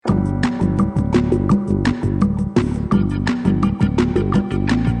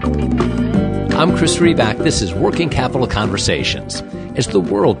I'm Chris Riback. This is Working Capital Conversations. As the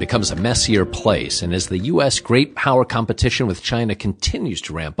world becomes a messier place and as the U.S. great power competition with China continues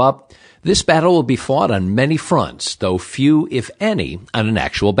to ramp up, this battle will be fought on many fronts, though few, if any, on an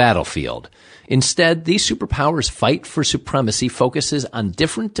actual battlefield. Instead, these superpowers' fight for supremacy focuses on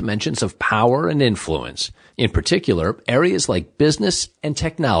different dimensions of power and influence, in particular, areas like business and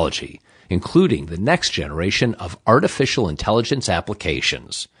technology, including the next generation of artificial intelligence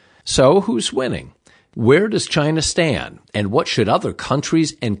applications. So, who's winning? Where does China stand? And what should other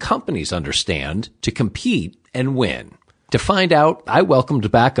countries and companies understand to compete and win? To find out, I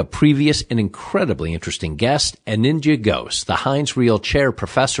welcomed back a previous and incredibly interesting guest, Anindya Ghose, the Heinz Reel Chair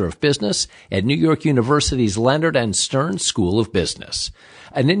Professor of Business at New York University's Leonard and Stern School of Business.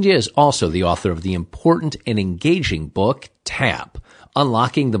 Anindya is also the author of the important and engaging book, TAP,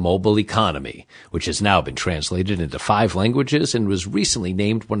 Unlocking the Mobile Economy, which has now been translated into 5 languages and was recently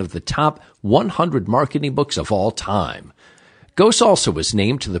named one of the top 100 marketing books of all time. Ghose also was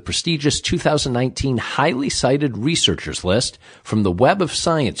named to the prestigious 2019 highly cited researchers list from the Web of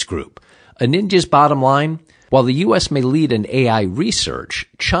Science Group. Anindya's bottom line, while the U.S. may lead in AI research,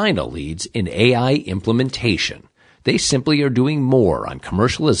 China leads in AI implementation. They simply are doing more on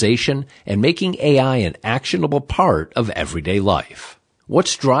commercialization and making AI an actionable part of everyday life.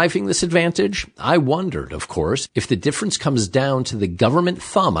 What's driving this advantage? I wondered, of course, if the difference comes down to the government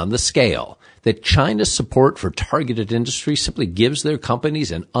thumb on the scale, that China's support for targeted industry simply gives their companies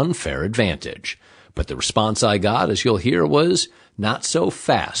an unfair advantage. But the response I got, as you'll hear, was, not so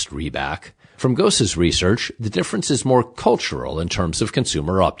fast, Riback. From Ghose's research, the difference is more cultural in terms of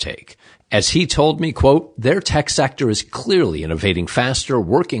consumer uptake. As he told me, quote, their tech sector is clearly innovating faster,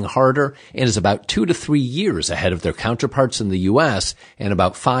 working harder, and is about 2 to 3 years ahead of their counterparts in the U.S. and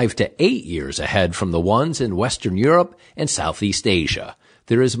about 5 to 8 years ahead from the ones in Western Europe and Southeast Asia.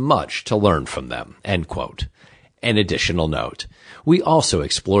 There is much to learn from them, end quote. An additional note. We also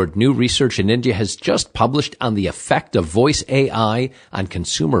explored new research in India has just published on the effect of voice AI on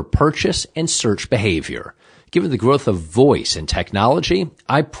consumer purchase and search behavior. Given the growth of voice and technology,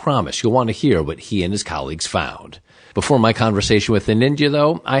 I promise you'll want to hear what he and his colleagues found. Before my conversation with Anindya,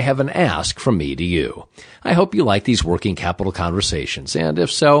 though, I have an ask from me to you. I hope you like these working capital conversations, and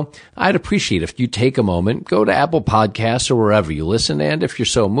if so, I'd appreciate if you take a moment, go to Apple Podcasts or wherever you listen, and if you're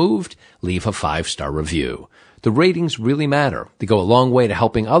so moved, leave a 5-star review. The ratings really matter. They go a long way to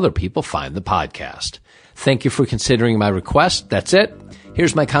helping other people find the podcast. Thank you for considering my request. That's it.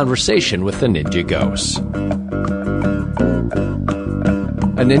 Here's my conversation with Anindya Ghose.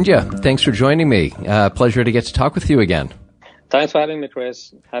 Anindya, thanks for joining me. Pleasure to get to talk with you again. Thanks for having me,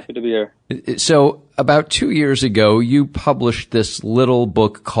 Chris. Happy to be here. So about 2 years ago, you published this little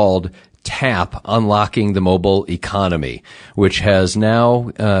book called TAP, Unlocking the Mobile Economy, which has now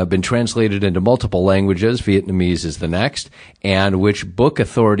been translated into multiple languages. Vietnamese is the next, and which Book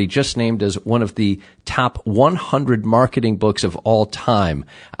Authority just named as one of the top 100 marketing books of all time.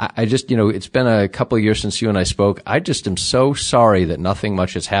 I just, it's been a couple of years since you and I spoke. I just am so sorry that nothing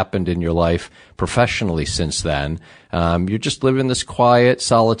much has happened in your life professionally since then. You're just living this quiet,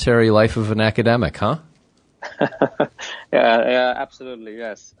 solitary life of an academic, huh? Yeah, absolutely.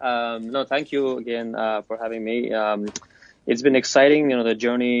 Yes. No, thank you again for having me. It's been exciting. The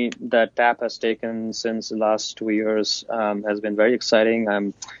journey that TAP has taken since the last 2 years has been very exciting.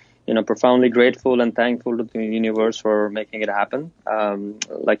 I'm, profoundly grateful and thankful to the universe for making it happen.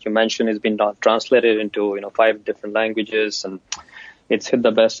 Like you mentioned, it's been translated into 5 different languages, and it's hit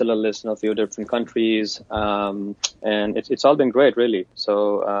the bestseller list in a few different countries. And it's all been great, really.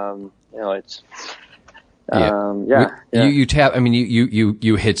 So it's. You tap. I mean,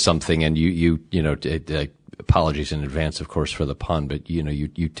 you hit something, and you apologies in advance, of course, for the pun, but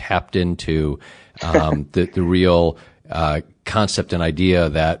you tapped into the real concept and idea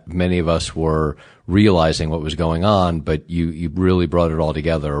that many of us were realizing what was going on, but you really brought it all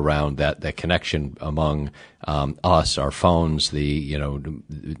together around that connection among us, our phones, the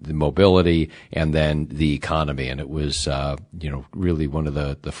mobility, and then the economy. And it was really one of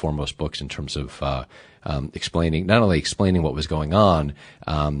the foremost books in terms of not only explaining what was going on,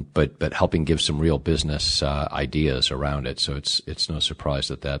 but helping give some real business ideas around it. So it's no surprise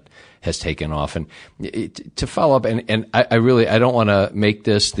that has taken off. And to follow up, and I don't want to make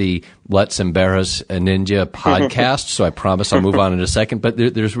this the Let's Embarrass Anindya podcast, so I promise I'll move on in a second. But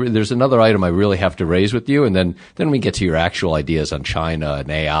there's another item I really have to raise with you, and then we get to your actual ideas on China and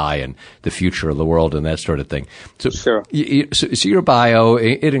AI and the future of the world and that sort of thing. So, sure. So your bio,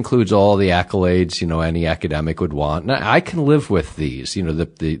 it includes all the accolades, any academic would want. And I can live with these,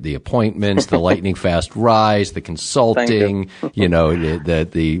 the appointments, the lightning fast rise, the consulting,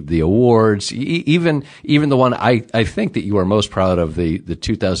 the awards, even the one I think that you are most proud of, the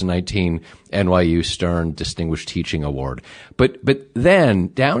 2019 NYU Stern Distinguished Teaching Award. But then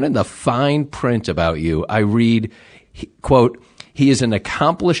down in the fine print about you, I read, quote, "He is an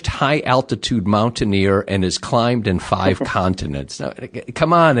accomplished high-altitude mountaineer and has climbed in 5 continents." Now,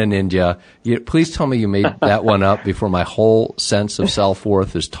 come on, Anindya. Please tell me you made that one up before my whole sense of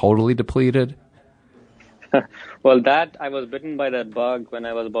self-worth is totally depleted. Well, I was bitten by that bug when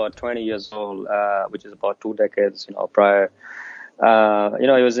I was about 20 years old, which is about 2 decades, prior.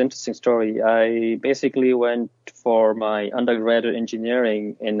 It was an interesting story. I basically went for my undergraduate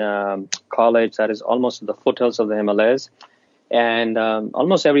engineering in college that is almost at the foothills of the Himalayas. And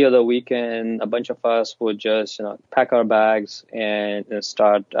almost every other weekend, a bunch of us would just, pack our bags and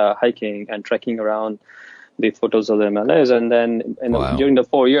start hiking and trekking around the foothills of the Himalayas. And then during the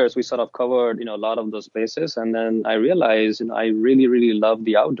 4 years, we sort of covered, a lot of those places. And then I realized, I really, really love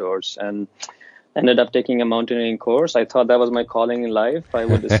the outdoors and ended up taking a mountaineering course. I thought that was my calling in life. I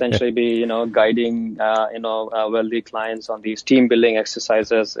would essentially be, guiding, wealthy clients on these team building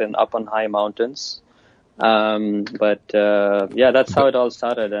exercises in up on high mountains. That's how it all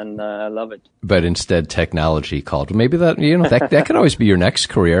started, and I love it. But instead, technology called. Maybe that that could always be your next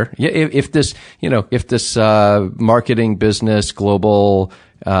career. Yeah, if this marketing, business, global,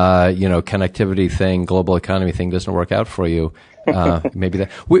 connectivity thing, global economy thing doesn't work out for you. Maybe that.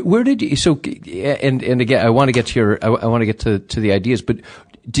 Where did you? So, and again, I want to get to the ideas. But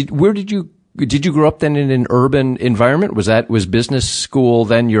did you grow up then in an urban environment? Was business school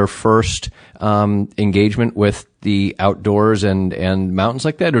then your first engagement with the outdoors and mountains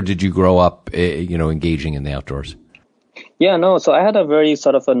like that, or did you grow up engaging in the outdoors? Yeah, no. So I had a very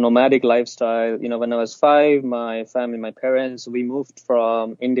sort of a nomadic lifestyle. When I was 5, my family, my parents, we moved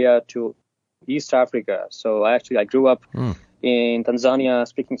from India to East Africa. So I grew up in Tanzania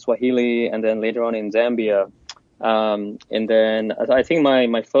speaking Swahili, and then later on in Zambia. And then I think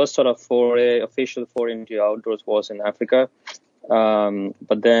my first sort of official foray into outdoors was in Africa.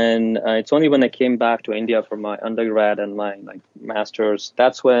 But then it's only when I came back to India for my undergrad and my master's,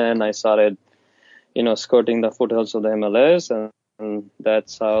 that's when I started, skirting the foothills of the Himalayas. And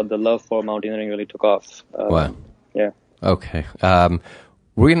that's how the love for mountaineering really took off. Wow. Yeah. Okay.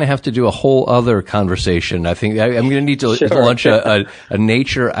 We're going to have to do a whole other conversation. I think I'm going to need to launch a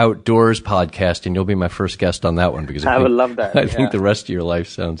nature outdoors podcast, and you'll be my first guest on that one because I would love that. I think the rest of your life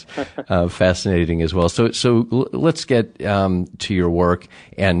sounds fascinating as well. So let's get to your work,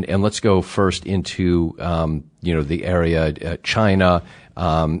 and let's go first into the area China.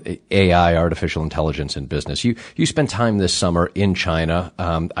 AI, artificial intelligence in business. You spent time this summer in China.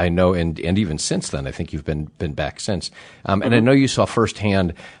 I know, and even since then, I think you've been back since. And I know you saw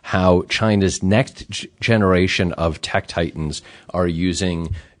firsthand how China's next generation of tech titans are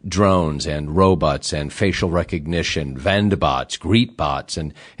using drones and robots and facial recognition, vendbots, greetbots,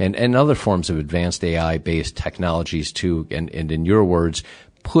 and other forms of advanced AI-based technologies to, and in your words,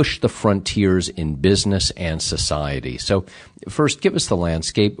 push the frontiers in business and society. So first, give us the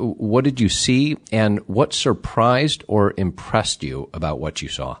landscape. What did you see, and what surprised or impressed you about what you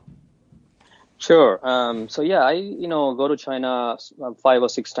saw? Sure. I go to China 5 or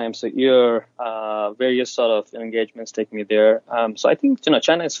 6 times a year. Various sort of engagements take me there. So I think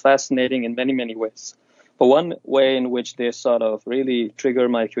China is fascinating in many, many ways. But one way in which they sort of really trigger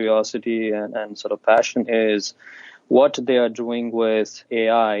my curiosity and sort of passion is what they are doing with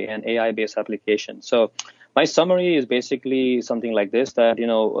AI and AI-based applications. So my summary is basically something like this, that,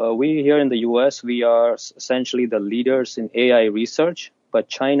 we here in the US, we are essentially the leaders in AI research, but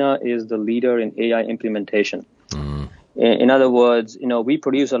China is the leader in AI implementation. In other words, we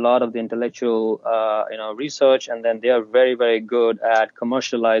produce a lot of the intellectual, research, and then they are very, very good at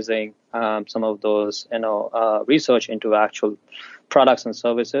commercializing some of those, research into actual products and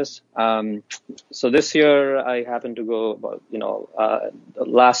services. So this year I happened to go,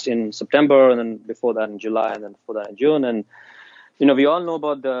 last in September, and then before that in July, and then before that in June. And, we all know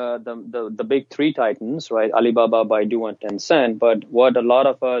about the big 3 titans, right? Alibaba, Baidu, and Tencent. But what a lot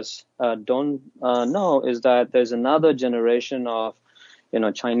of us don't know is that there's another generation of,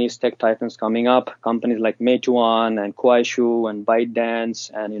 Chinese tech titans coming up, companies like Meituan and Kuaishou and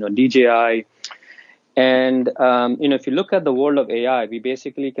ByteDance and, DJI. And, if you look at the world of AI, we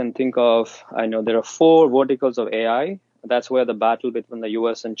basically can think of, there are 4 verticals of AI. That's where the battle between the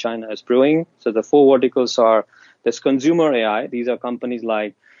US and China is brewing. So the 4 verticals are, there's consumer AI. These are companies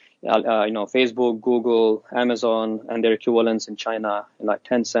like, Facebook, Google, Amazon, and their equivalents in China, like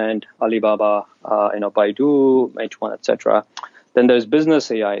Tencent, Alibaba, Baidu, Meituan, etc. Then there's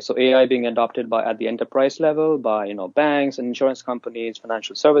business AI. So AI being adopted at the enterprise level by, banks and insurance companies,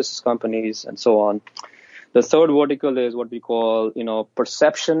 financial services companies, and so on. The third vertical is what we call,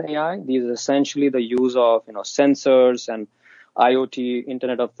 perception AI. These are essentially the use of, sensors and IoT,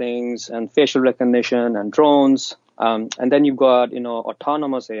 Internet of Things, and facial recognition and drones. And then you've got,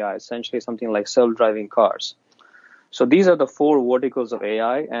 autonomous AI, essentially something like self-driving cars. So these are the four verticals of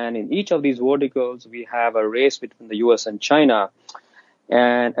AI. And in each of these verticals, we have a race between the US and China.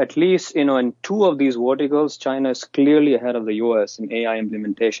 And at least, in two of these verticals, China is clearly ahead of the US in AI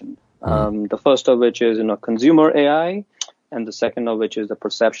implementation. The first of which is, consumer AI, and the second of which is the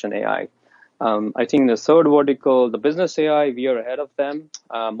perception AI. I think the third vertical, the business AI, we are ahead of them,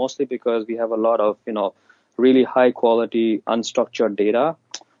 mostly because we have a lot of, really high quality unstructured data.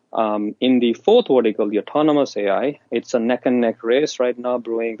 In the fourth vertical, the autonomous AI, it's a neck and neck race right now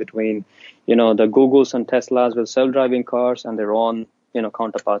brewing between, the Googles and Teslas with self-driving cars and their own,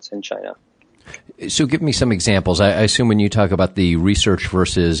 counterparts in China. So give me some examples. I assume when you talk about the research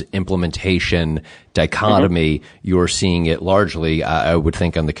versus implementation dichotomy, you're seeing it largely, I would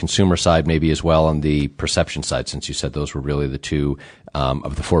think, on the consumer side, maybe as well on the perception side, since you said those were really the two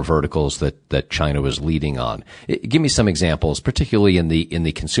of the four verticals that China was leading on. Give me some examples, particularly in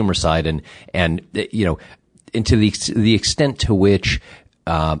the consumer side, and into the extent to which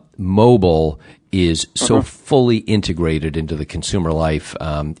mobile is so fully integrated into the consumer life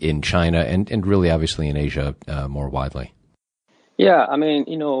in China and really obviously in Asia more widely. Yeah, I mean,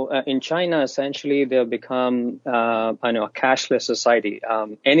 in China, essentially, they've become, a cashless society.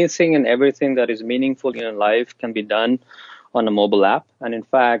 Anything and everything that is meaningful in life can be done on a mobile app. And in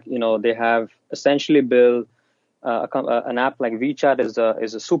fact, they have essentially built an app like WeChat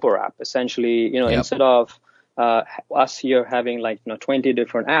is a super app. Essentially, instead of us here having 20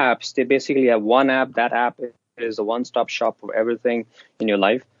 different apps, they basically have one app. That app is a one-stop shop for everything in your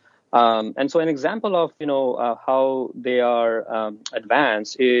life. And so an example of, how they are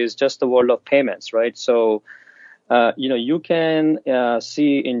advanced is just the world of payments, right? So, you can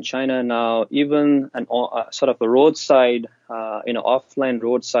see in China now even sort of a roadside, offline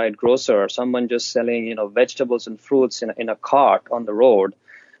roadside grocer, someone just selling, vegetables and fruits in a cart on the road.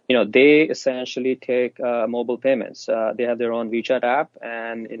 They essentially take mobile payments. They have their own WeChat app.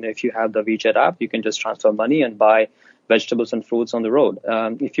 And if you have the WeChat app, you can just transfer money and buy vegetables and fruits on the road.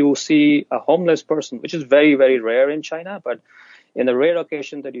 If you see a homeless person, which is very, very rare in China, but in the rare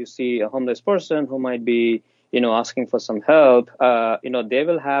occasion that you see a homeless person who might be, asking for some help, they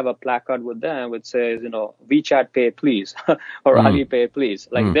will have a placard with them which says, WeChat Pay, please, or Alipay, please.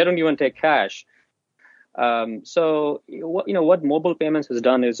 They don't even take cash. So what mobile payments has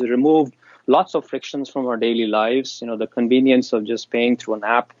done is it removed lots of frictions from our daily lives. The convenience of just paying through an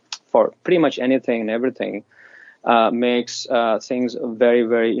app for pretty much anything and everything makes things very,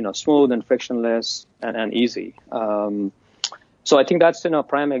 very smooth and frictionless and easy. So I think that's a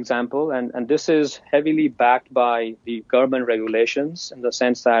prime example, and this is heavily backed by the government regulations in the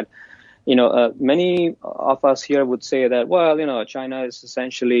sense that many of us here would say that, well, China is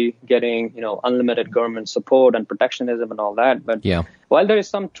essentially getting, unlimited government support and protectionism and all that. But while there is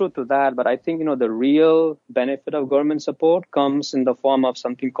some truth to that, but I think, the real benefit of government support comes in the form of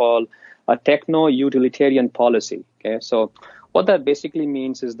something called a techno-utilitarian policy. Okay, so what that basically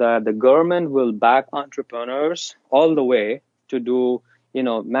means is that the government will back entrepreneurs all the way to do,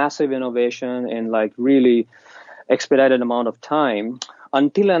 massive innovation in really expedited amount of time,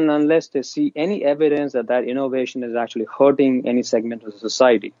 until and unless they see any evidence that innovation is actually hurting any segment of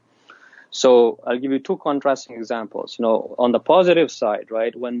society. So I'll give you two contrasting examples. On the positive side,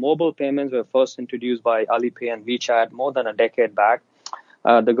 right, when mobile payments were first introduced by Alipay and WeChat more than a decade back,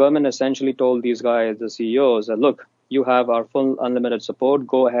 the government essentially told these guys, the CEOs, that, look, you have our full unlimited support.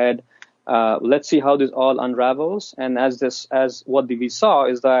 Go ahead. Let's see how this all unravels. And what we saw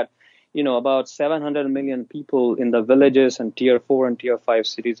is that about 700 million people in the villages and tier 4 and tier 5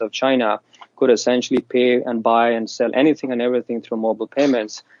 cities of China could essentially pay and buy and sell anything and everything through mobile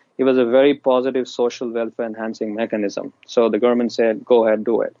payments. It was a very positive social welfare enhancing mechanism. So the government said, go ahead,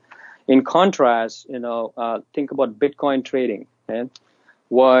 do it. In contrast, think about Bitcoin trading. Okay?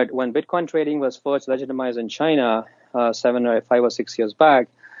 When Bitcoin trading was first legitimized in China 5 or 6 years back,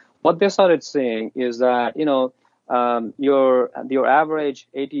 what they started saying is that, your average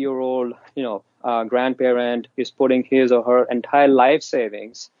 80-year-old, grandparent is putting his or her entire life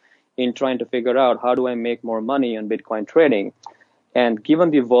savings in trying to figure out how do I make more money on Bitcoin trading. And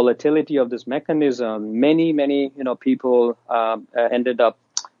given the volatility of this mechanism, many, people ended up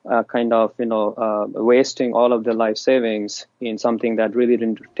wasting all of their life savings in something that really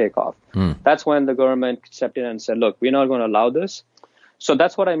didn't take off. That's when the government stepped in and said, look, we're not going to allow this. So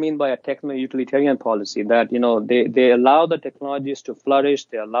that's what I mean by a techno-utilitarian policy, that, they allow the technologies to flourish,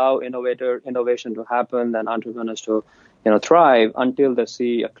 they allow innovation to happen, and entrepreneurs to, thrive until they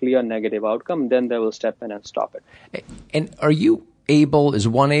see a clear negative outcome. Then they will step in and stop it. And is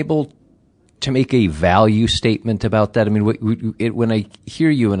one able to make a value statement about that? I mean, when I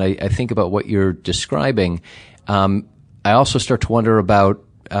hear you and I think about what you're describing, I also start to wonder about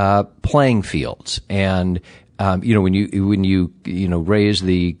playing fields. And when you raise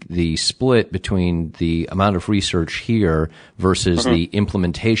the split between the amount of research here versus the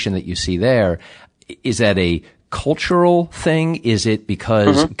implementation that you see there, is that a cultural thing? Is it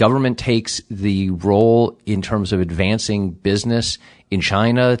because government takes the role in terms of advancing business in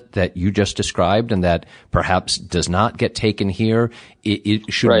China that you just described and that perhaps does not get taken here?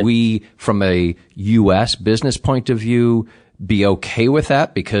 Should we, from a U.S. business point of view, be okay with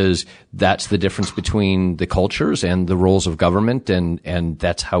that because that's the difference between the cultures and the roles of government, and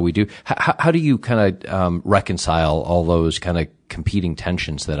that's how we do? How do you kind of reconcile all those kind of competing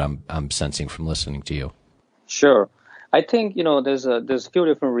tensions that I'm sensing from listening to you? Sure. I think, there's a few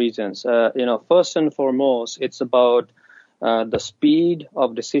different reasons. First and foremost, it's about the speed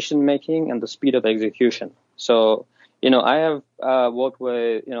of decision making and the speed of execution. So, I have worked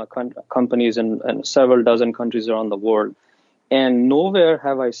with, companies in several dozen countries around the world. And nowhere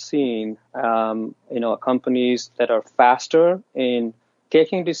have I seen, companies that are faster in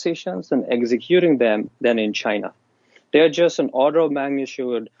taking decisions and executing them than in China. They're just an order of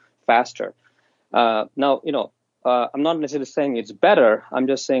magnitude faster. Now, I'm not necessarily saying it's better. I'm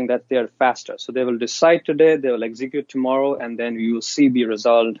just saying that they're faster. So they will decide today, they will execute tomorrow, and then you will see the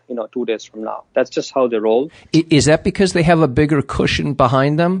result, 2 days from now. That's just how they roll. Is that because they have a bigger cushion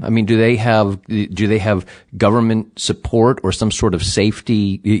behind them? I mean, do they have government support or some sort of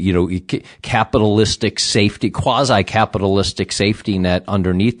safety, capitalistic safety, quasi-capitalistic safety net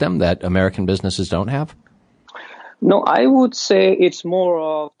underneath them that American businesses don't have? No, I would say it's more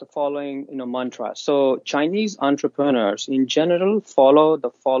of the following, mantra. So Chinese entrepreneurs in general follow the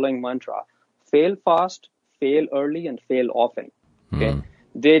following mantra: fail fast, fail early, and fail often. Okay.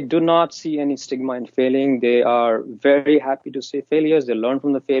 They do not see any stigma in failing. They are very happy to see failures. They learn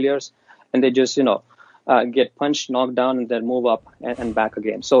from the failures, and they just, get punched, knocked down, and then move up and back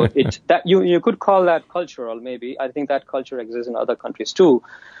again. So that you could call that cultural, maybe. I think that culture exists in other countries too.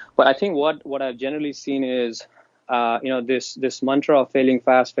 But I think what I've generally seen is, this mantra of failing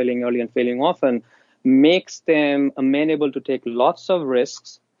fast, failing early, and failing often makes them amenable to take lots of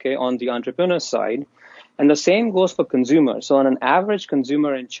risks, on the entrepreneur side. And the same goes for consumers. So on an average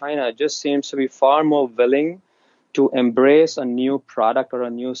consumer in China just seems to be far more willing to embrace a new product or a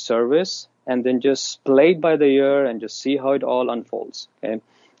new service and then just play it by the ear and just see how it all unfolds. Okay.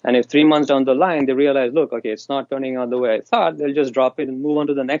 And if 3 months down the line, they realize, look, it's not turning out the way I thought, they'll just drop it and move on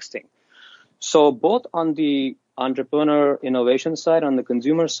to the next thing. So both on the entrepreneur innovation side, on the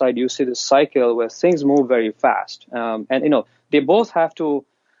consumer side, you see this cycle where things move very fast. And they both have to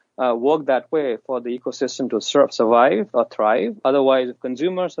work that way for the ecosystem to survive or thrive. Otherwise, if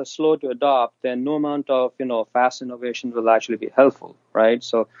consumers are slow to adopt, then no amount of, fast innovation will actually be helpful, right?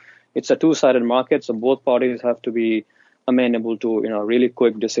 So it's a two-sided market. So both parties have to be amenable to, really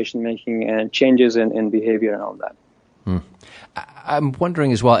quick decision making and changes in behavior and all that. I'm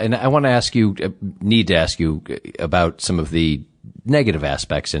wondering as well, and I want to need to ask you about some of the negative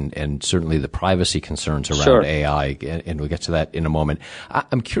aspects and certainly the privacy concerns around AI, and we'll get to that in a moment.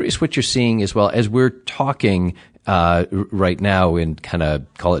 I'm curious what you're seeing as well as we're talking right now in kind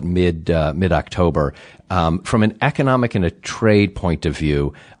of call it mid-October. From an economic and a trade point of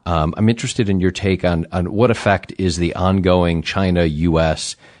view, I'm interested in your take on what effect is the ongoing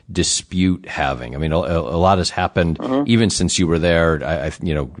China-U.S. dispute having. I mean, a lot has happened even since you were there,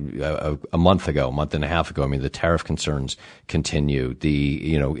 a month and a half ago. I mean, the tariff concerns continue.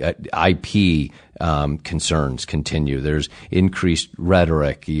 The, IP concerns continue. There's increased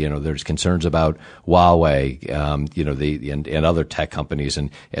rhetoric. There's concerns about Huawei, and other tech companies.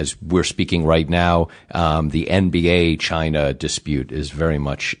 And as we're speaking right now, the NBA China dispute is very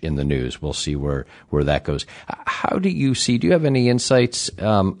much in the news. We'll see where that goes. How do you have any insights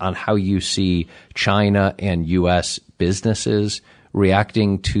on how you see China and U.S. businesses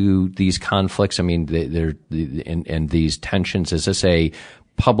reacting to these conflicts? I mean, and these tensions. Is this a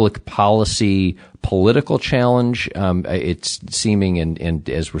public policy political challenge? It's seeming, and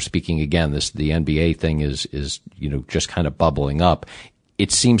as we're speaking again, the NBA thing is just kind of bubbling up.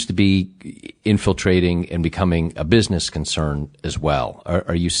 it seems to be infiltrating and becoming a business concern as well.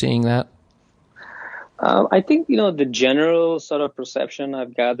 Are you seeing that? I think, the general sort of perception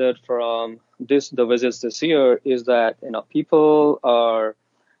I've gathered from the visits this year is that, people are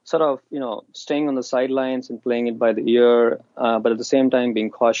sort of, staying on the sidelines and playing it by the ear, but at the same time being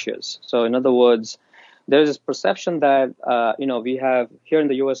cautious. So in other words, there's this perception that, we have here in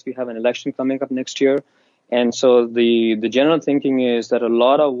the U.S., we have an election coming up next year. And so the general thinking is that a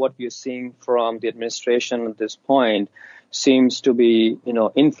lot of what we're seeing from the administration at this point seems to be,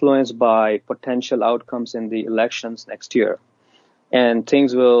 influenced by potential outcomes in the elections next year. And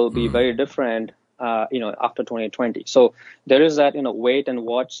things will be very different, after 2020. So there is that, wait and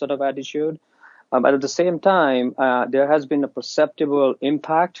watch sort of attitude. But at the same time, there has been a perceptible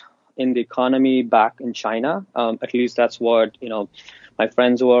impact in the economy back in China. At least that's what, my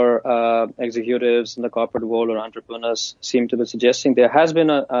friends who are executives in the corporate world or entrepreneurs seem to be suggesting. There has been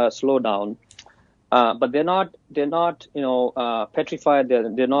a slowdown. But they're not, petrified.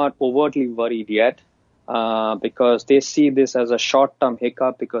 They're not overtly worried yet, because they see this as a short-term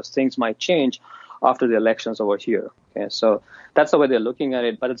hiccup because things might change after the elections over here. Okay, so that's the way they're looking at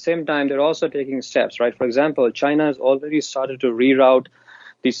it. But at the same time, they're also taking steps, right? For example, China has already started to reroute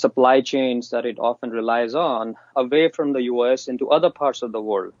the supply chains that it often relies on away from the U.S. into other parts of the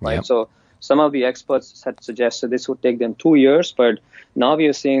world, right? Yep. So some of the experts had suggested this would take them 2 years, but now we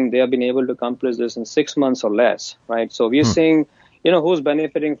are seeing they have been able to accomplish this in 6 months or less, right? So we are seeing, who's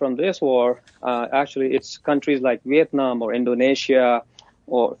benefiting from this war. Actually, it's countries like Vietnam or Indonesia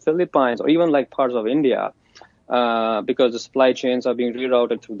or Philippines or even like parts of India, because the supply chains are being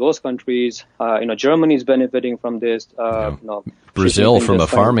rerouted through those countries. Germany is benefiting from this. Brazil, from a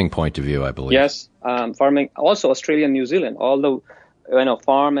farming point of view, I believe. Yes, farming. Also, Australia and New Zealand. All the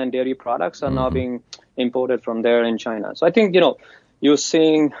farm and dairy products are now being imported from there in China. So I think, you're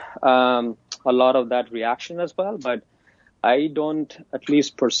seeing a lot of that reaction as well, but I don't at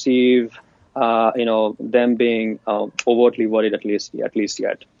least perceive, them being overtly worried at least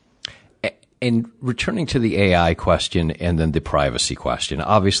yet. And returning to the AI question and then the privacy question,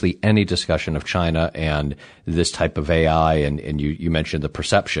 obviously any discussion of China and this type of AI, and you mentioned the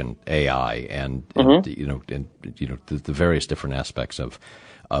perception AI and the various different aspects of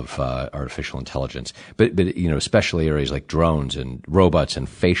artificial intelligence, but especially areas like drones and robots and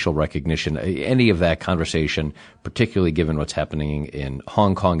facial recognition, any of that conversation, particularly given what's happening in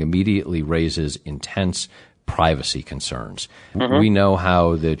Hong Kong, immediately raises intense privacy concerns. We know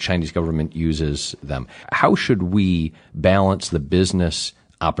how the Chinese government uses them. How should we balance the business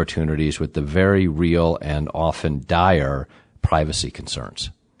opportunities with the very real and often dire privacy concerns?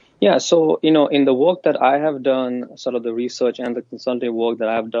 Yeah, so, in the work that I have done, sort of the research and the consulting work that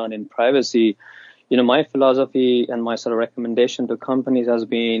I've done in privacy, my philosophy and my sort of recommendation to companies has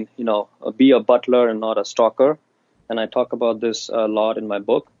been, be a butler and not a stalker. And I talk about this a lot in my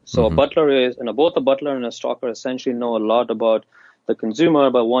book. So a butler is, both a butler and a stalker essentially know a lot about the consumer,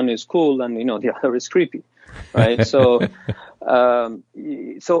 but one is cool and, the other is creepy, right? So,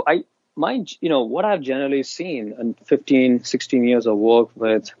 what I've generally seen in 15, 16 years of work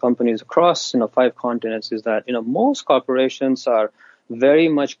with companies across, 5 continents is that, most corporations are very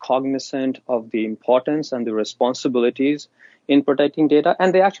much cognizant of the importance and the responsibilities in protecting data,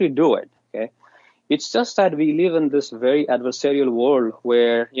 and they actually do it, okay? It's just that we live in this very adversarial world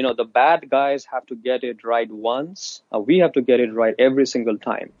where, the bad guys have to get it right once. We have to get it right every single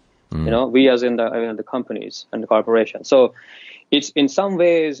time. We as in the companies and the corporations. So it's in some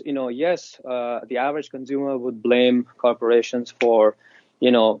ways, yes, the average consumer would blame corporations for,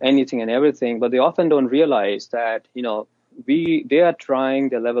 anything and everything, but they often don't realize that, they are trying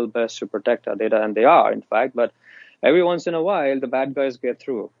their level best to protect our data, and they are, in fact, but every once in a while, the bad guys get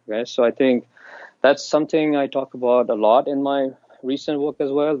through. Okay? So I think that's something I talk about a lot in my recent work as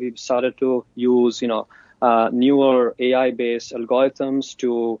well. We've started to use, newer AI-based algorithms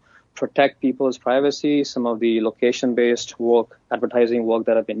to protect people's privacy. Some of the location-based work, advertising work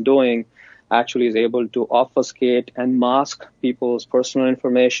that I've been doing actually is able to obfuscate and mask people's personal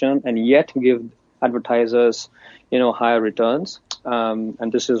information and yet give advertisers, higher returns.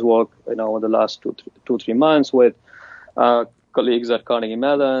 And this is work, over the last 2-3 months with colleagues at Carnegie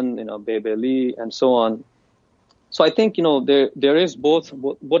Mellon, Bei Lee, and so on. So I think, there is both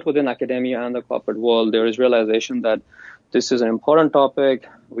within academia and the corporate world, there is realization that this is an important topic.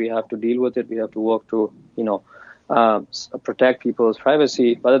 We have to deal with it. We have to work to, protect people's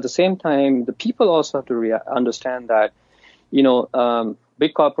privacy. But at the same time, the people also have to understand that,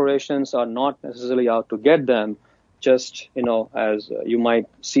 big corporations are not necessarily out to get them. Just, as you might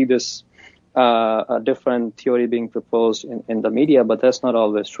see this a different theory being proposed in the media, but that's not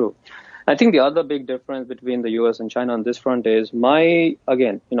always true. I think the other big difference between the U.S. and China on this front is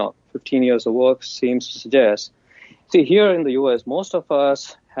 15 years of work seems to suggest, see, here in the U.S., most of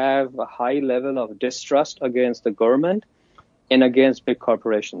us have a high level of distrust against the government and against big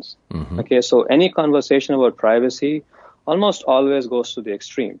corporations. Mm-hmm. Okay, so any conversation about privacy almost always goes to the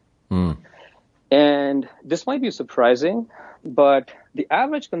extreme. Mm. And this might be surprising, but the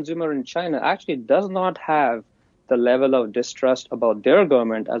average consumer in China actually does not have the level of distrust about their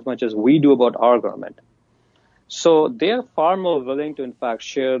government as much as we do about our government. So they're far more willing to, in fact,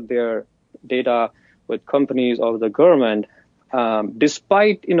 share their data with companies or the government,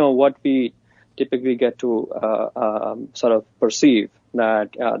 despite, what we typically get to sort of perceive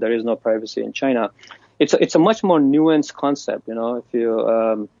that there is no privacy in China. It's a much more nuanced concept. If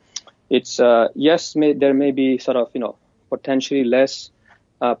you there may be sort of potentially less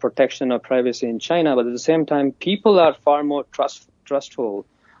protection of privacy in China, but at the same time, people are far more trustful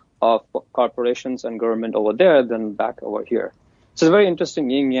of corporations and government over there than back over here. So it's a very interesting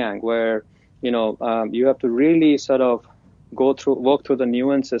yin yang where you have to really sort of work through the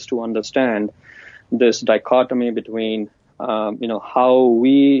nuances to understand this dichotomy between how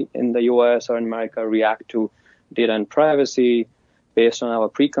we in the U.S. or in America react to data and privacy based on our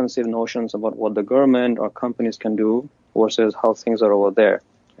preconceived notions about what the government or companies can do versus how things are over there.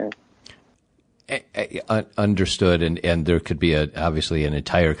 Okay. Understood, and there could be obviously an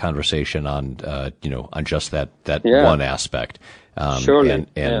entire conversation on on just that one aspect. Surely.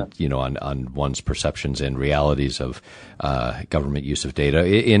 And on one's perceptions and realities of government use of data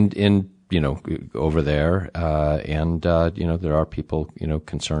in over there, and there are people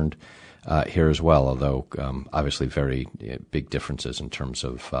concerned here as well, although obviously very big differences in terms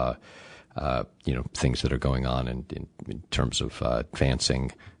of things that are going on in terms of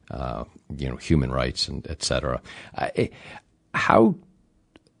advancing human rights and et cetera. How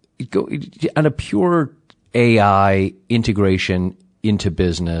on a pure AI integration into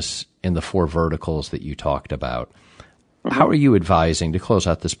business in the 4 verticals that you talked about, how are you advising, to close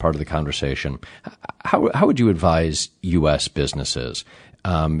out this part of the conversation, how would you advise U.S. businesses?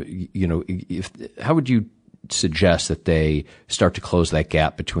 How would you suggest that they start to close that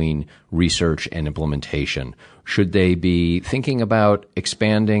gap between research and implementation? Should they be thinking about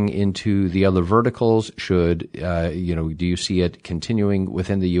expanding into the other verticals? Do you see it continuing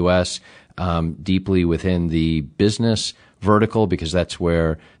within the U.S., deeply within the business vertical, because that's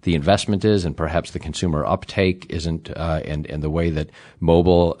where the investment is, and perhaps the consumer uptake isn't, and the way that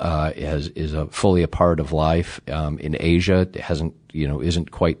mobile is fully a part of life in Asia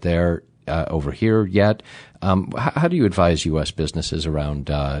isn't quite there over here yet. How do you advise U.S. businesses around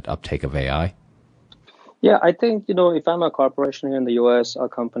uptake of AI? Yeah, I think, if I'm a corporation here in the U.S., a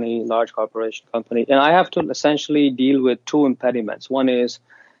company, large corporation company, and I have to essentially deal with 2 impediments. One is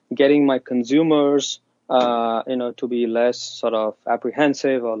getting my consumers to be less sort of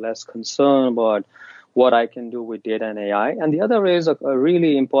apprehensive or less concerned about what I can do with data and AI. And the other is a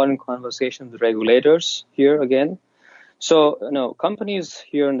really important conversation with regulators here again. So, companies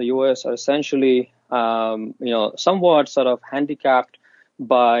here in the U.S. are essentially, somewhat sort of handicapped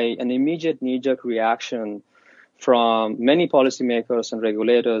by an immediate knee-jerk reaction from many policymakers and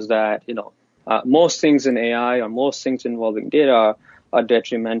regulators that, most things in AI or most things involving data are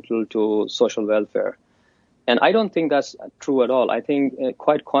detrimental to social welfare. And I don't think that's true at all. I think in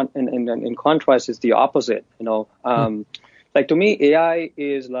contrast, it's the opposite. Like to me, AI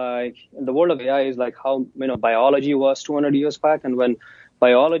is like, in the world of AI is like how, biology was 200 years back. And when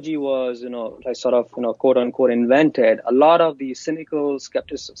biology was, quote unquote invented, a lot of the cynical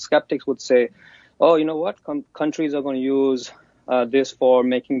skeptics would say, oh, you know what, countries are going to use this for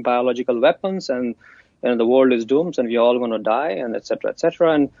making biological weapons, and the world is doomed and we're all going to die, and et cetera, et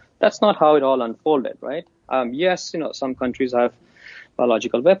cetera. And that's not how it all unfolded, right? Yes, some countries have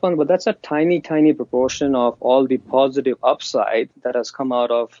biological weapons, but that's a tiny, tiny proportion of all the positive upside that has come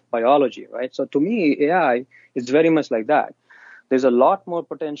out of biology, right? So to me, AI is very much like that. There's a lot more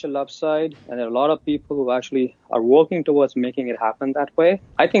potential upside, and there are a lot of people who actually are working towards making it happen that way.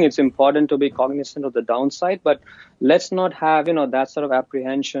 I think it's important to be cognizant of the downside, but let's not have, that sort of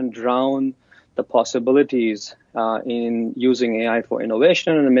apprehension drown the possibilities in using AI for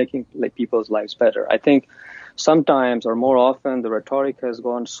innovation and making people's lives better. I think sometimes, or more often, the rhetoric has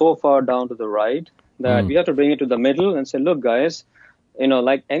gone so far down to the right that we have to bring it to the middle and say, look, guys,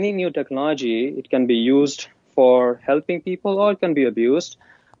 like any new technology, it can be used for helping people or it can be abused.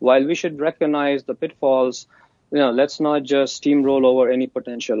 While we should recognize the pitfalls, let's not just steamroll over any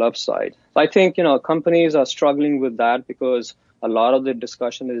potential upside. I think, companies are struggling with that because a lot of the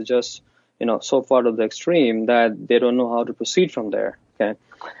discussion is just, so far to the extreme that they don't know how to proceed from there. Okay.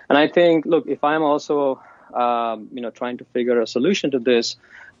 And I think, look, if I'm also, trying to figure a solution to this,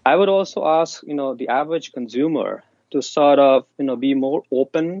 I would also ask, the average consumer to sort of, be more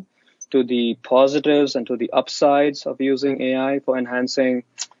open to the positives and to the upsides of using AI for enhancing,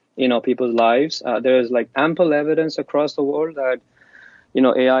 people's lives. There is like ample evidence across the world that,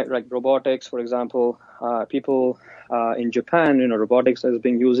 AI, like robotics, for example, people in Japan, robotics is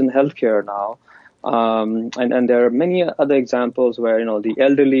being used in healthcare now. And there are many other examples where, the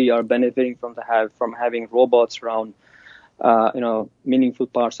elderly are benefiting from having robots around, meaningful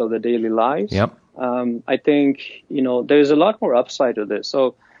parts of their daily lives. Yep. I think, there's a lot more upside to this.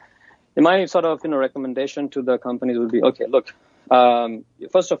 So my sort of, recommendation to the companies would be, okay, look,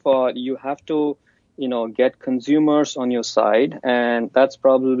 first of all, you have to, get consumers on your side. And that's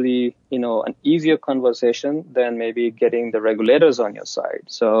probably, an easier conversation than maybe getting the regulators on your side.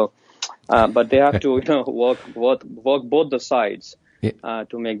 So, but they have to, work both the sides.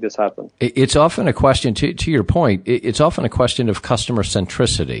 To make this happen. It's often a question, to your point, it's often a question of customer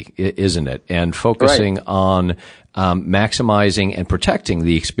centricity, isn't it? And focusing on maximizing and protecting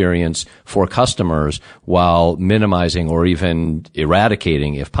the experience for customers while minimizing or even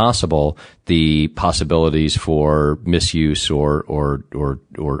eradicating, if possible, the possibilities for misuse or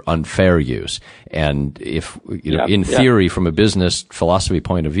unfair use. And if, in theory, from a business philosophy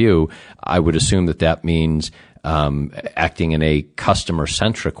point of view, I would assume that means acting in a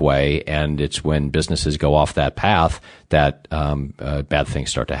customer-centric way, and it's when businesses go off that path that bad things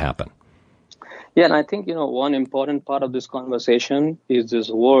start to happen. Yeah, and I think, one important part of this conversation is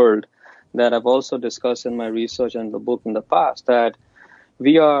this word that I've also discussed in my research and the book in the past, that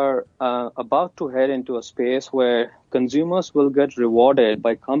we are about to head into a space where consumers will get rewarded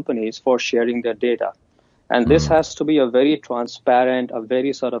by companies for sharing their data. And this has to be a very transparent, a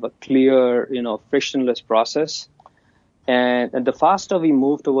very sort of a clear, frictionless process. And the faster we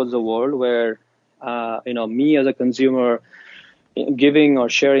move towards a world where, me as a consumer giving or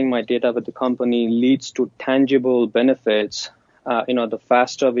sharing my data with the company leads to tangible benefits, the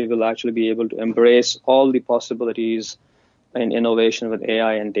faster we will actually be able to embrace all the possibilities in innovation with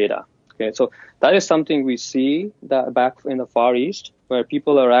AI and data. Okay, so that is something we see that back in the Far East, where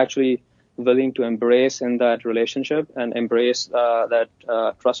people are actually willing to embrace in that relationship and embrace that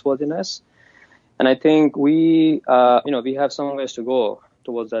trustworthiness. And I think we have some ways to go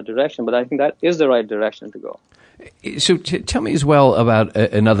towards that direction, but I think that is the right direction to go. So tell me as well about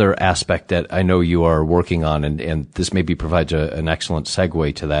another aspect that I know you are working on, and this maybe provides an excellent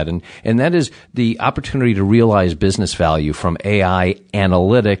segue to that, and that is the opportunity to realize business value from AI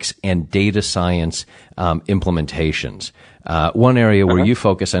analytics and data science implementations. One area where you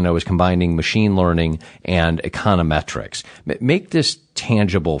focus, I know, is combining machine learning and econometrics. Make this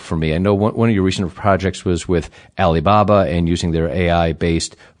tangible for me. I know one of your recent projects was with Alibaba and using their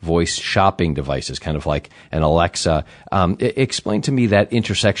AI-based voice shopping devices, kind of like an Alexa. Explain to me that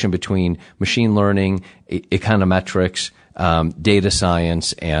intersection between machine learning, econometrics, data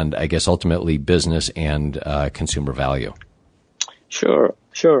science, and I guess ultimately business and consumer value. Sure.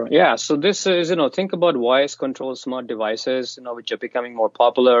 Yeah. So this is, think about voice controlled smart devices, which are becoming more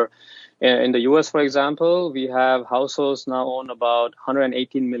popular. In the US, for example, we have households now own about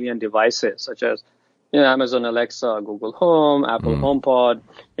 118 million devices, such as, Amazon Alexa, Google Home, Apple HomePod.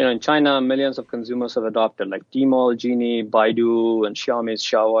 In China, millions of consumers have adopted like Tmall, Genie, Baidu, and Xiaomi's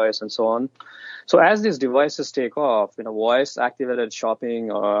Xiaovoice, and so on. So as these devices take off, voice-activated shopping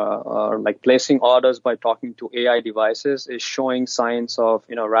or like placing orders by talking to AI devices is showing signs of,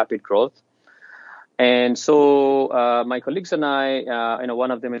 rapid growth. And so my colleagues and I,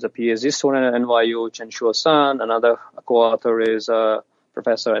 one of them is a PhD student at NYU, Chen-Shuo Sun. Another co-author is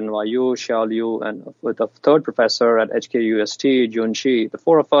Professor at NYU, Xiao Liu, and with a third professor at HKUST, Jun Shi. The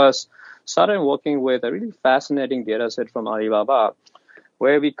four of us started working with a really fascinating data set from Alibaba,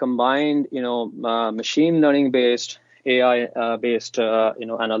 where we combined, machine learning based AI based,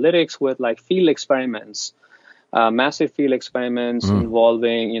 analytics with like field experiments, massive field experiments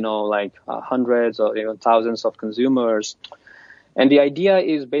involving, hundreds or thousands of consumers. And the idea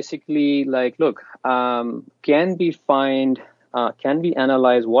is basically like, look, can we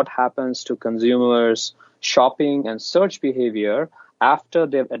analyze what happens to consumers' shopping and search behavior after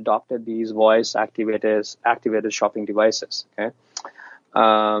they've adopted these voice activated shopping devices? Okay.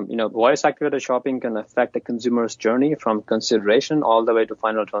 Voice-activated shopping can affect the consumer's journey from consideration all the way to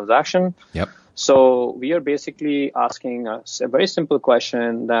final transaction. Yep. So we are basically asking a very simple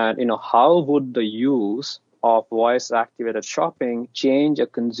question that, how would the use of voice-activated shopping change a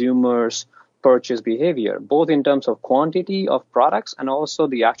consumer's purchase behavior, both in terms of quantity of products and also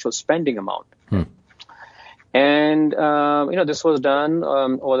the actual spending amount. And, this was done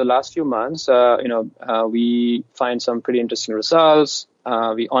over the last few months. We find some pretty interesting results.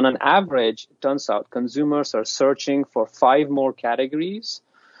 On an average, it turns out consumers are searching for 5 more categories,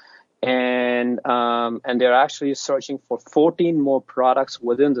 and they're actually searching for 14 more products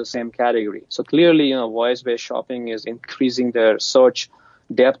within the same category. So clearly, voice-based shopping is increasing their search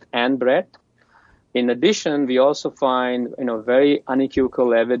depth and breadth. In addition, we also find, very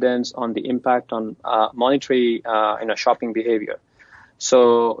unequivocal evidence on the impact on monetary, shopping behavior.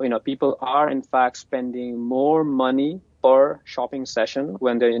 So, people are in fact spending more money per shopping session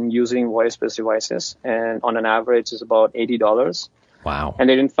when they're using voice-based devices, and on an average is about $80. Wow. And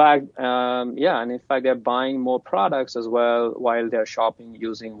in fact, they're buying more products as well while they're shopping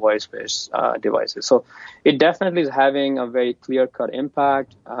using voice-based devices. So it definitely is having a very clear-cut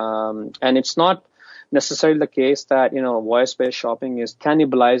impact, and it's not necessarily the case that, voice-based shopping is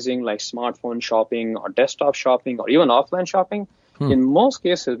cannibalizing like smartphone shopping or desktop shopping or even offline shopping. In most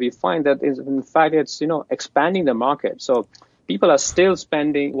cases, we find that in fact it's, expanding the market. So people are still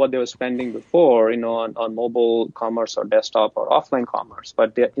spending what they were spending before, on mobile commerce or desktop or offline commerce.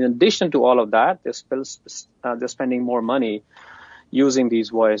 But in addition to all of that, they're spending more money using these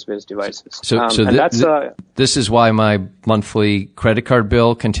voice-based devices. This is why my monthly credit card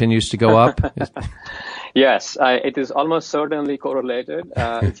bill continues to go up? Yes, it is almost certainly correlated.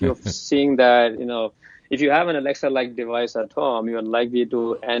 If you're seeing that, if you have an Alexa-like device at home, you're likely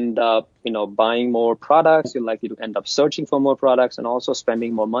to end up, buying more products. You're likely to end up searching for more products and also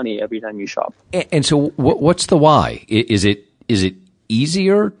spending more money every time you shop. And so what's the why? Is it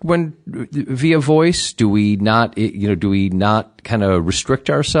easier when via voice? Do we not kind of restrict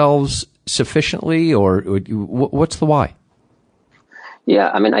ourselves sufficiently, or what's the why?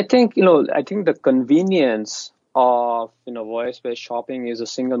 Yeah, I think the convenience of voice-based shopping is the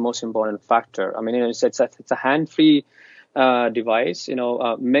single most important factor. It's a hand-free device.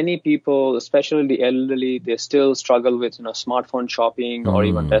 Many people, especially the elderly, they still struggle with smartphone shopping or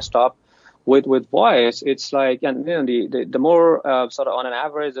even desktop. With voice, it's like, and the more sort of on an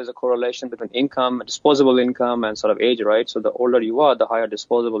average, there's a correlation between income, disposable income, and sort of age, right? So the older you are, the higher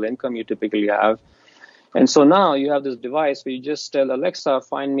disposable income you typically have. And so now you have this device where you just tell Alexa,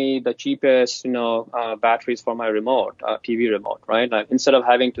 find me the cheapest, batteries for my remote, TV remote, right? Like, instead of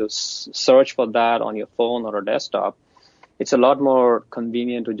having to search for that on your phone or a desktop, it's a lot more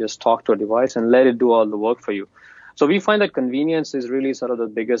convenient to just talk to a device and let it do all the work for you. So we find that convenience is really sort of the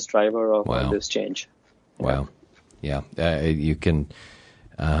biggest driver of this change. Wow. Yeah. You can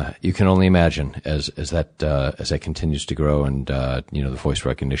only imagine as that continues to grow and, the voice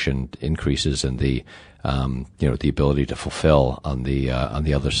recognition increases and the ability to fulfill on the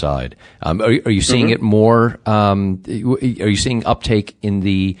other side. Are you seeing it more? Are you seeing uptake in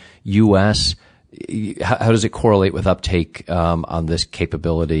the U.S.? How does it correlate with uptake on this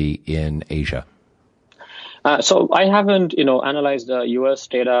capability in Asia? So I haven't, analyzed the U.S.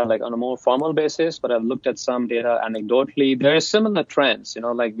 data like on a more formal basis, but I've looked at some data anecdotally. There are similar trends,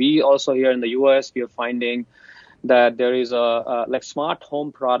 like we also here in the U.S., we are finding that there is like smart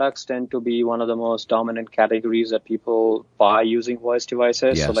home products tend to be one of the most dominant categories that people buy using voice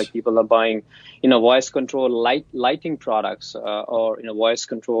devices. Yes. So like people are buying, voice control lighting products or, voice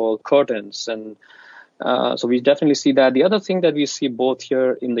control curtains. And so we definitely see that. The other thing that we see both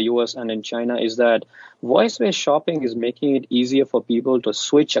here in the US and in China is that voice-based shopping is making it easier for people to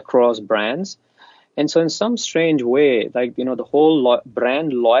switch across brands. And so in some strange way, like, the whole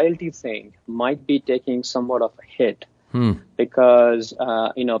brand loyalty thing might be taking somewhat of a hit because,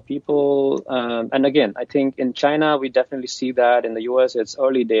 people, and again, I think in China, we definitely see that. In the US, it's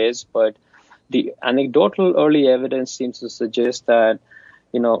early days, but the anecdotal early evidence seems to suggest that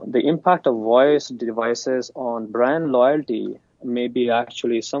the impact of voice devices on brand loyalty may be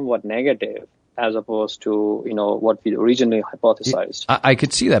actually somewhat negative as opposed to, what we originally hypothesized. I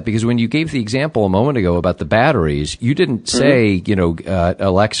could see that because when you gave the example a moment ago about the batteries, you didn't say,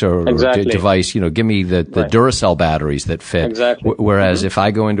 Alexa or device, give me the Duracell batteries that fit. Exactly. Whereas if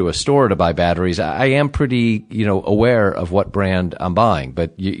I go into a store to buy batteries, I am pretty, aware of what brand I'm buying.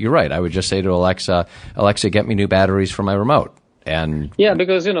 But you're right. I would just say to Alexa, get me new batteries for my remote. And yeah,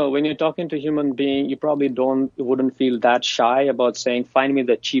 because when you're talking to a human being, you probably wouldn't feel that shy about saying, find me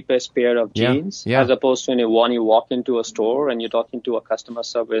the cheapest pair of jeans, as opposed to when you walk into a store and you're talking to a customer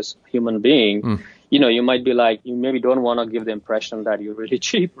service human being, you might be like, you maybe don't want to give the impression that you're really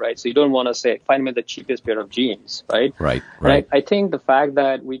cheap, right? So you don't want to say, find me the cheapest pair of jeans, right? Right. I think the fact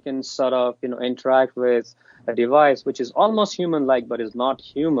that we can sort of, interact with a device which is almost human-like but is not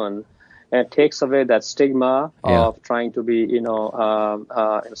human, and it takes away that stigma of trying to be,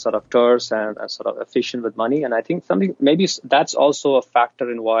 sort of terse and sort of efficient with money. And I think maybe that's also a factor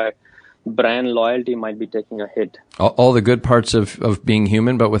in why brand loyalty might be taking a hit. All the good parts of being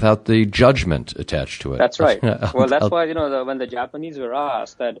human, but without the judgment attached to it. That's right. Well, that's why, when the Japanese were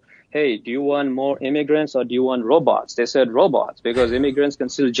asked that, hey, do you want more immigrants or do you want robots? They said robots, because immigrants can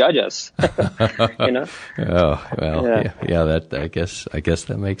still judge us. Oh, well, yeah, that I guess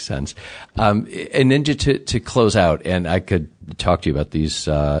that makes sense. And Ninja, to close out, and I could talk to you about these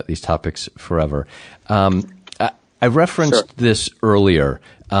topics forever. I referenced this earlier,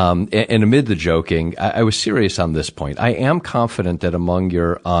 and amid the joking, I was serious on this point. I am confident that among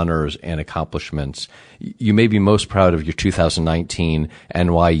your honors and accomplishments, you may be most proud of your 2019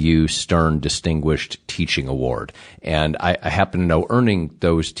 NYU Stern Distinguished Teaching Award. And I happen to know earning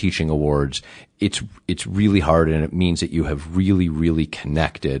those teaching awards, it's really hard, and it means that you have really, really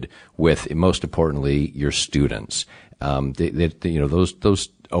connected with, and most importantly, your students. Those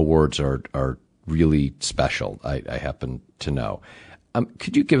awards are really special, I happen to know.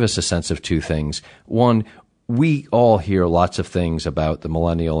 Could you give us a sense of two things? One, we all hear lots of things about the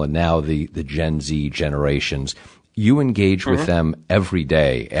millennial and now the Gen Z generations. You engage with them every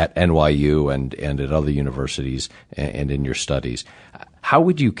day at NYU and at other universities and in your studies. How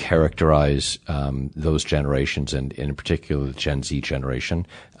would you characterize those generations, and in particular the Gen Z generation?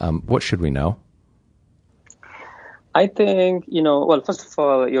 What should we know? I think, first of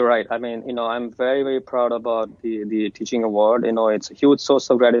all, you're right. I mean, I'm very, very proud about the teaching award. It's a huge source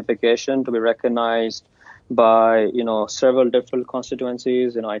of gratification to be recognized by, several different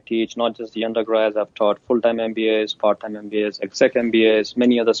constituencies. I teach not just the undergrads. I've taught full-time MBAs, part-time MBAs, exec MBAs,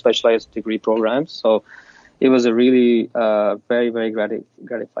 many other specialized degree programs. So it was a really very, very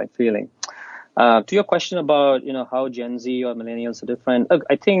gratified feeling. To your question about, how Gen Z or millennials are different, look,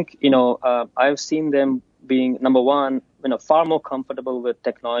 I think, I've seen them being, number one, far more comfortable with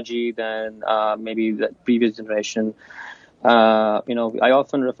technology than maybe the previous generation. I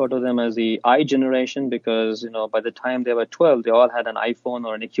often refer to them as the I generation because, by the time they were 12, they all had an iPhone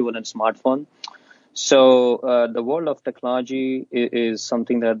or an equivalent smartphone. So the world of technology is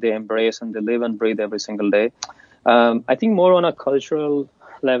something that they embrace and they live and breathe every single day. I think more on a cultural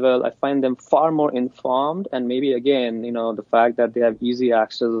level, I find them far more informed, and maybe again, the fact that they have easy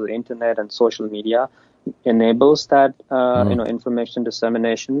access to the internet and social media enables that, information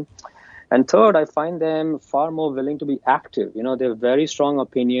dissemination. And third, I find them far more willing to be active. They have very strong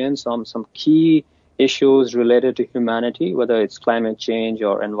opinions on some key issues related to humanity, whether it's climate change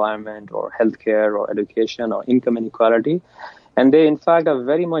or environment or healthcare or education or income inequality. And they, in fact, are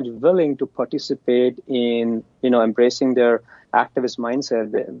very much willing to participate in, embracing their activist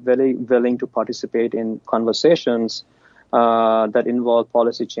mindset. They're very willing to participate in conversations that involve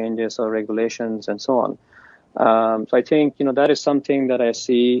policy changes or regulations and so on. So I think, that is something that I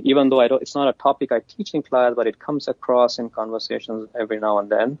see, even though it's not a topic I teach in class, but it comes across in conversations every now and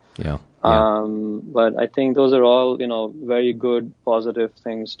then. Yeah. But I think those are all, very good, positive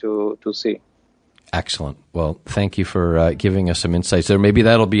things to see. Excellent. Well, thank you for giving us some insights there. Maybe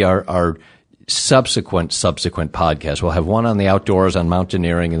that'll be our subsequent podcast. We'll have one on the outdoors, on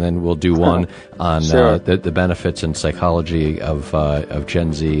mountaineering, and then we'll do one on the benefits and psychology of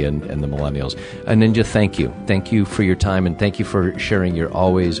Gen Z and the millennials. Ninja, thank you. Thank you for your time, and thank you for sharing your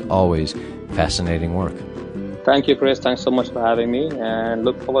always fascinating work. Thank you, Chris. Thanks so much for having me, and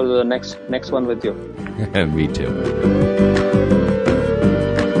look forward to the next one with you. Me too.